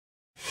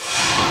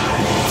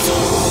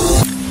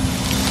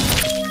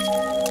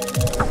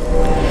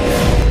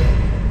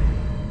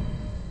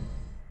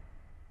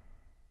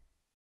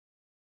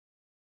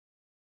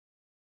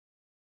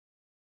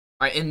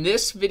All right, in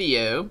this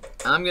video,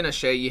 I'm going to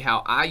show you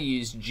how I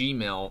use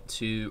Gmail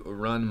to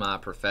run my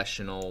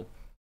professional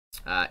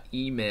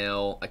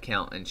email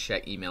account and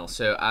check email.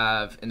 So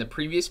in the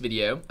previous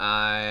video,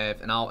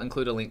 and I'll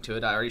include a link to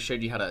it, I already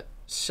showed you how to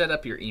set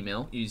up your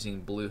email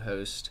using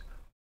Bluehost.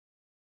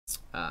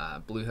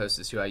 Bluehost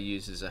is who I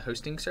use as a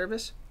hosting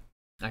service.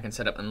 I can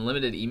set up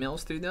unlimited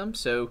emails through them.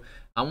 So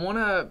I want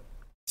to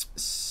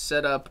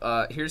set up,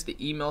 here's the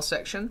email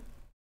section.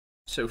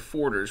 So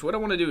forwarders, what I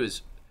want to do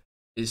is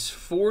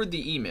forward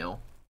the email,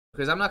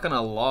 because I'm not going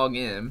to log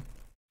in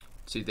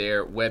to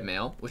their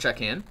webmail, which I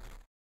can.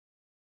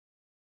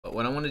 But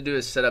what I want to do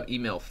is set up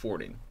email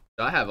forwarding.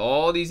 So I have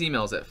all these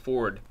emails that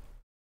forward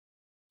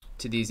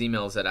to these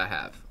emails that I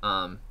have. So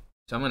I'm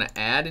going to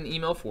add an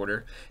email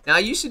forwarder. Now I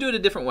used to do it a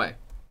different way.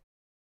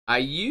 I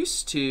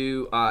used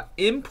to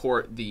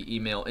import the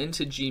email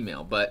into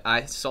Gmail, but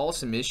I saw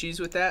some issues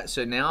with that.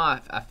 So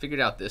now I figured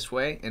out this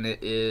way, and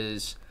it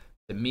is,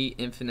 to me,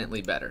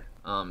 infinitely better.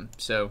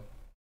 So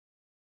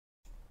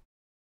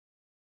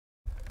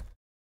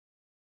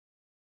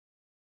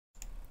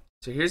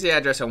here's the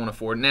address I want to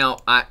forward. Now,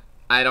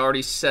 I'd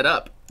already set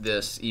up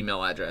this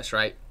email address,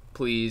 right?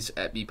 Please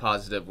at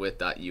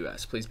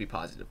bepositivewith.us. Please be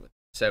positive with.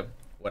 So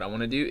what I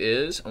want to do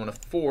is I want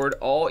to forward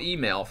all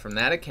email from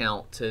that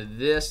account to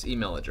this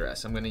email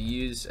address. I'm going to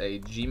use a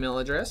Gmail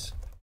address.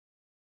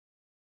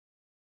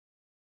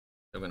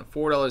 So I'm going to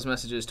forward all those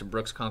messages to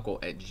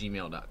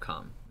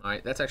brooksconkle@gmail.com. All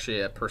right, that's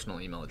actually a personal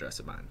email address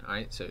of mine. All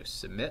right, so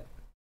submit.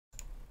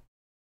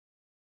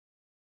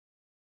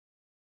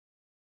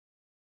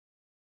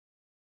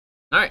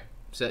 All right,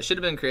 so that should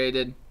have been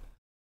created.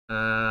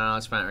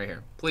 Let's find it right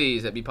here.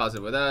 Please be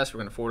positive with us. We're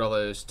going to forward all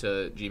those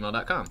to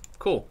gmail.com.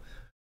 Cool.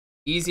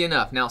 Easy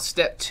enough. Now,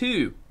 step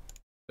 2.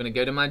 I'm going to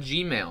go to my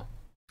Gmail.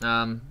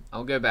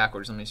 I'll go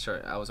backwards. Let me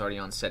start. I was already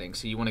on settings.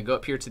 So you want to go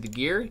up here to the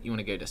gear. You want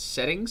to go to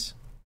settings.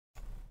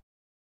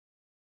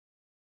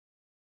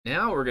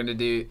 Now what we're going to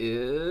do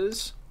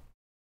is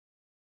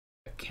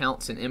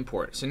accounts and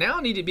import. So now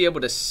I need to be able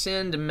to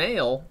send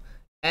mail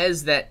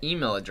as that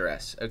email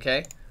address.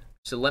 Okay.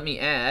 So let me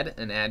add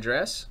an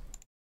address,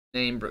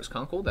 name Brooks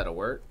Conkle, that'll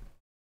work.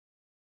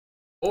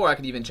 Or I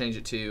could even change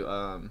it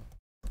to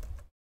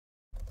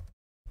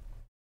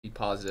be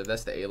positive,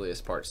 that's the alias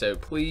part. So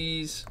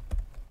please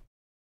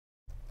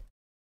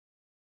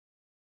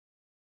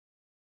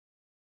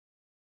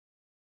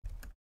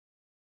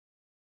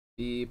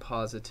be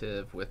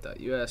positive with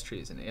 .us,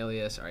 treat as an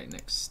alias. All right,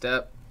 next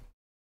step.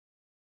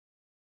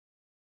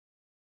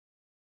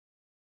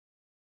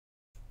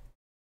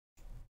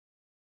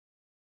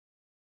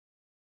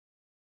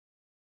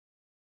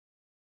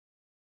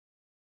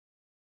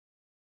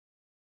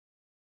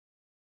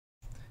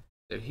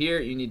 So here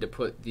you need to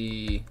put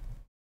the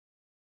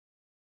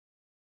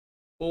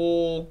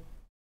full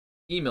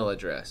email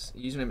address.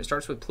 Username, it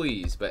starts with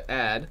please, but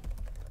add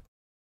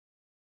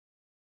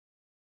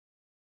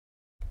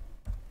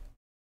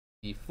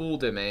the full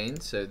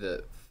domain, so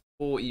the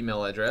full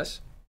email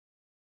address.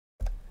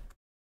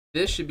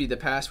 This should be the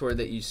password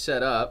that you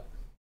set up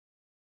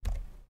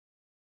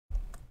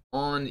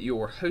on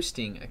your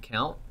hosting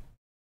account.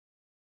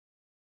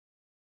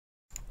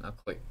 I'll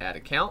click add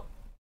account.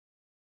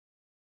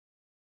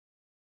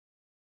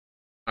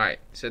 Alright,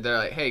 so they're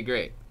like, hey,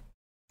 great.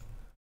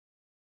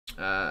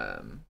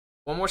 One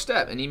more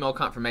step. An email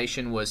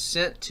confirmation was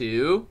sent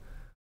to.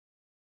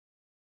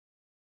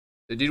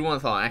 So do one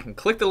thing. I can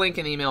click the link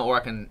in the email, or I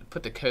can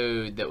put the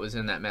code that was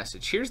in that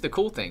message. Here's the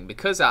cool thing.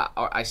 Because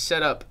I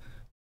set up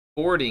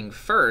forwarding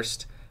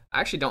first, I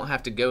actually don't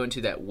have to go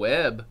into that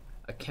web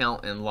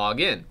account and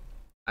log in.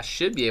 I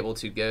should be able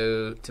to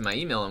go to my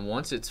email, and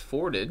once it's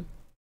forwarded,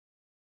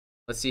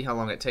 let's see how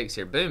long it takes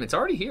here. Boom, it's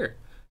already here.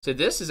 So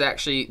this is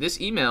actually, this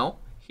email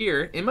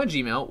here in my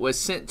Gmail was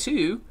sent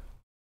to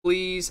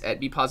please at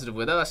be positive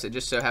with us. It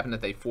just so happened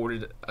that they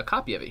forwarded a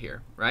copy of it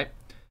here, right?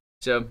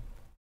 So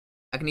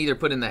I can either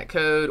put in that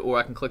code, or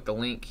I can click the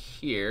link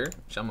here,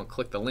 which I'm going to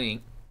click the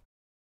link.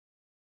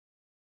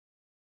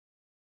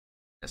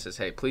 It says,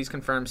 hey, please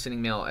confirm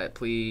sending mail at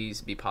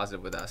please be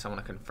positive with us. I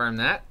want to confirm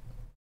that.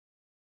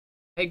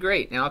 Hey,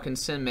 great. Now I can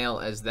send mail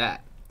as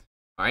that.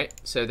 All right,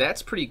 so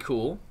that's pretty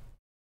cool.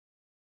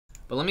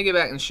 But let me go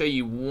back and show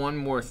you one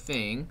more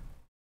thing.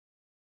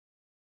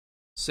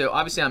 So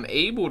obviously I'm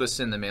able to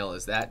send the mail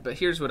as that, but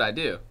here's what I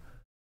do.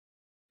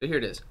 So here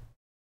it is.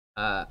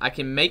 I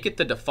can make it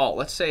the default.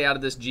 Let's say out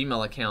of this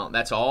Gmail account,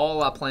 that's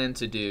all I planned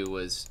to do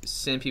was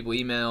send people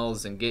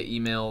emails and get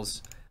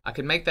emails. I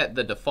could make that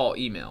the default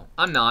email.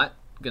 I'm not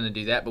going to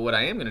do that, but what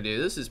I am going to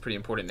do, this is pretty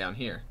important down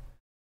here.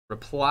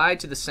 Reply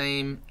to the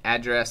same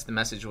address the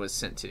message was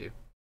sent to.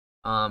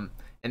 And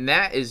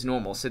that is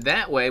normal. So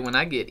that way, when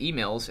I get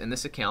emails in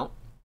this account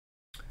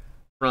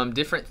from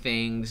different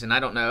things, and I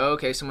don't know,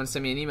 okay, someone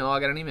sent me an email, I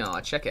got an email, I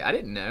check it. I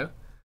didn't know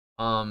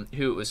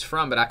who it was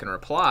from, but I can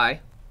reply,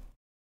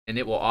 and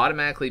it will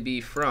automatically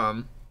be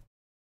from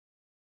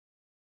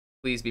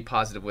please be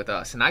positive with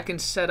us. And I can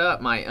set up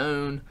my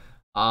own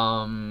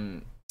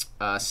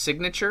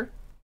signature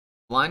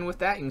line with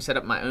that. You can set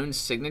up my own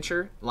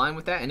signature line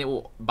with that, and it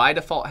will by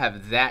default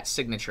have that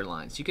signature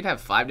line. So you could have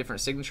 5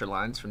 different signature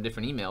lines from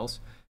different emails,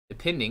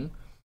 depending.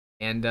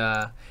 And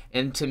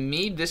to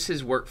me, this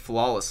has worked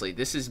flawlessly.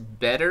 This is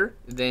better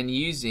than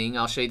using,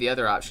 I'll show you the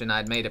other option.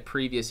 I'd made a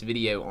previous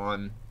video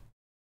on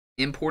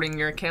importing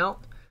your account.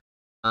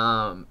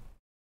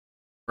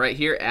 Right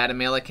here, add a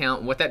mail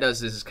account. What that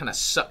does is kind of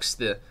sucks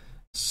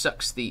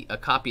a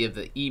copy of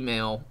the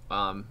email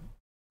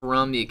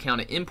from the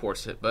account, and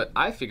imports it. But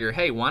I figure,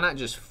 hey, why not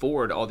just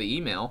forward all the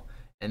email,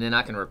 and then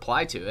I can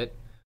reply to it,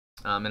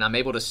 and I'm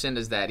able to send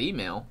as that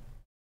email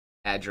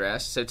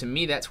address. So to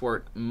me, that's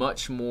worked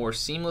much more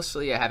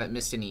seamlessly. I haven't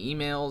missed any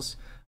emails.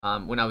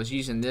 When I was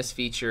using this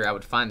feature, I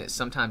would find that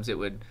sometimes it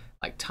would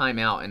like time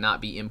out and not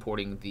be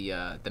importing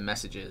the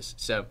messages.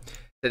 So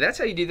that's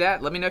how you do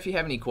that. Let me know if you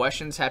have any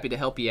questions. Happy to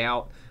help you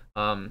out.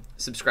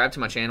 Subscribe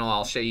to my channel.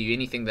 I'll show you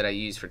anything that I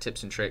use for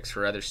tips and tricks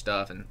for other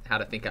stuff and how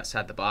to think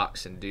outside the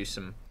box and do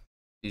some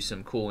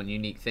cool and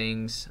unique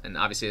things. And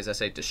obviously, as I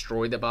say,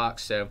 destroy the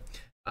box. So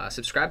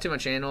subscribe to my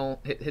channel.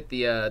 Hit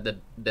the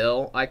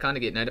bell icon to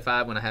get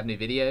notified when I have new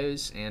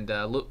videos. And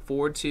look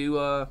forward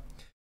to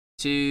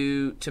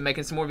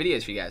making some more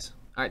videos for you guys.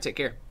 All right, take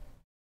care.